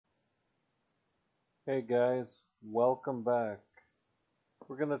Hey guys, welcome back.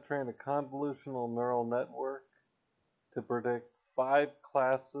 We're going to train a convolutional neural network to predict 5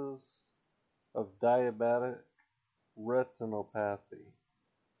 classes of diabetic retinopathy.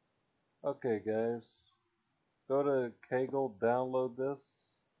 Okay guys, go to Kaggle, download this,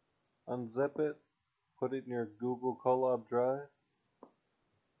 unzip it, put it in your Google Colab drive,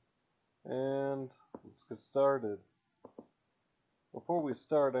 and let's get started. Before we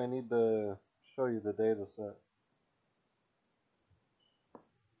start, I need to show you the data set.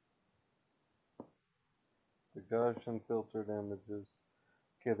 The Gaussian filtered images.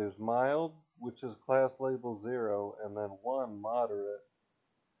 Okay, there's mild, which is class label 0, and then 1, moderate.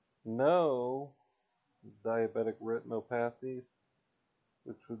 No, diabetic retinopathy,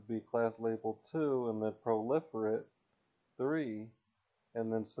 which would be class label 2, and then proliferate, 3,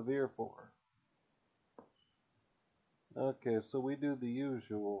 and then severe 4. Okay, so we do the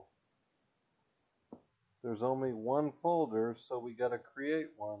usual. There's only one folder, so we gotta create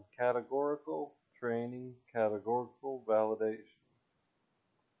one. Categorical, training, categorical, validation.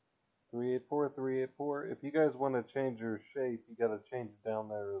 384, 384. If you guys want to change your shape, you got to change it down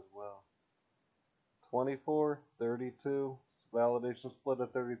there as well. 24, 32, validation split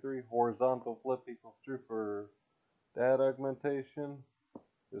at 33, horizontal flip equals true for data augmentation.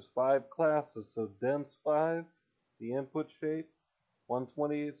 There's 5 classes, so dense 5, the input shape,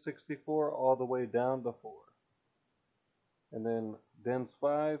 12864 all the way down to 4. And then dense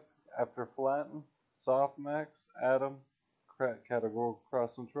 5, after flatten, softmax, atom, categorical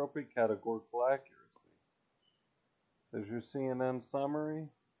cross entropy, categorical accuracy. There's your CNN summary.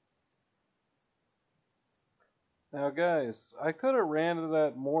 Now guys, I could have ran it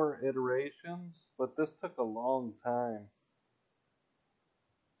at more iterations, but this took a long time.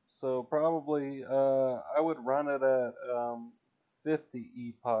 So probably I would run it at 50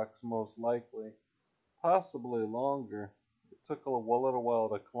 epochs most likely, possibly longer. It took a little while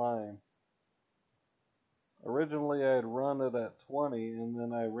to climb. Originally I had run it at 20 and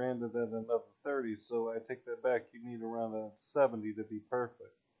then I ran it at another 30, so I take that back. You need to run it at 70 to be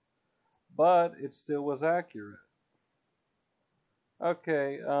perfect. But it still was accurate.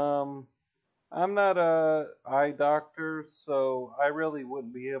 Okay, I'm not a eye doctor, so I really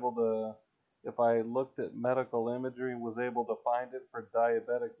wouldn't be able to, if I looked at medical imagery, was able to find it for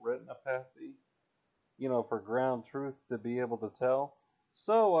diabetic retinopathy, for ground truth to be able to tell.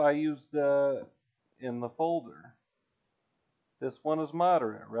 So I used in the folder. This one is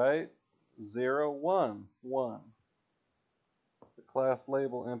moderate, right? 0, 1, 1. The class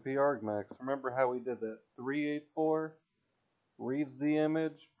label NP-argmax. Remember how we did that? 384 reads the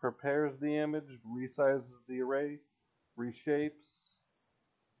image, prepares the image, resizes the array, reshapes,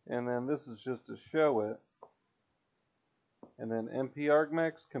 and then this is just to show it. And then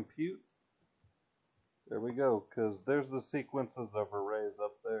NP-argmax compute. There we go, because there's the sequences of arrays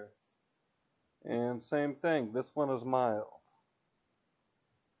up there. And same thing, this one is mild.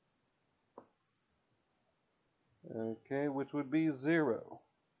 Okay, which would be 0.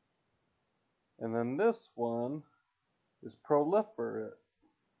 And then this one is proliferate,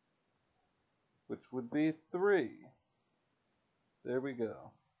 which would be 3. There we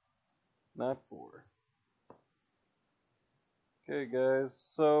go. Not 4. Okay, guys,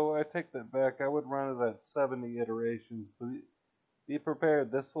 so I take that back. I would run it at 70 iterations. Be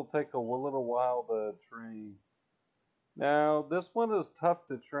prepared. This will take a little while to train. Now, this one is tough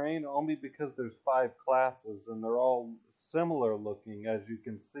to train only because there's 5 classes and they're all similar looking, as you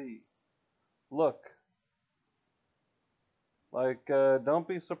can see. Look. Like, don't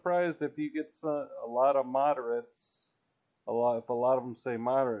be surprised if you get a lot of moderates, if a lot of them say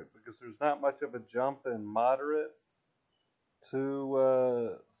moderate, because there's not much of a jump in moderate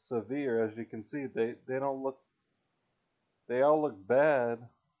to severe. As you can see, they don't look, they all look bad,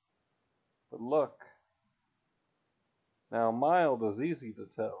 but look. Now, mild is easy to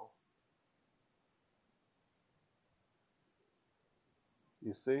tell.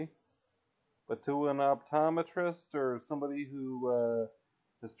 You see? But to an optometrist or somebody who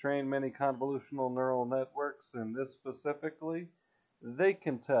has trained many convolutional neural networks, and this specifically, they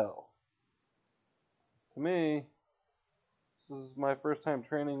can tell. To me, this is my first time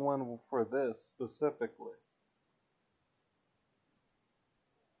training one for this specifically.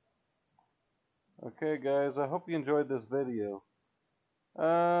 Okay guys, I hope you enjoyed this video.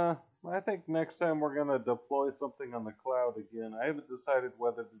 I think next time we're going to deploy something on the cloud again. I haven't decided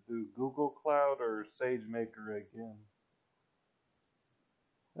whether to do Google Cloud or SageMaker again.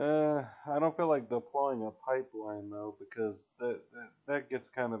 I don't feel like deploying a pipeline though, because that gets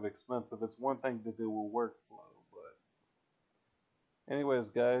kind of expensive. It's one thing to do a workflow, but Anyways,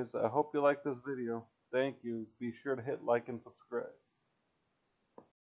 guys, I hope you like this video. Thank you. Be sure to hit like and subscribe.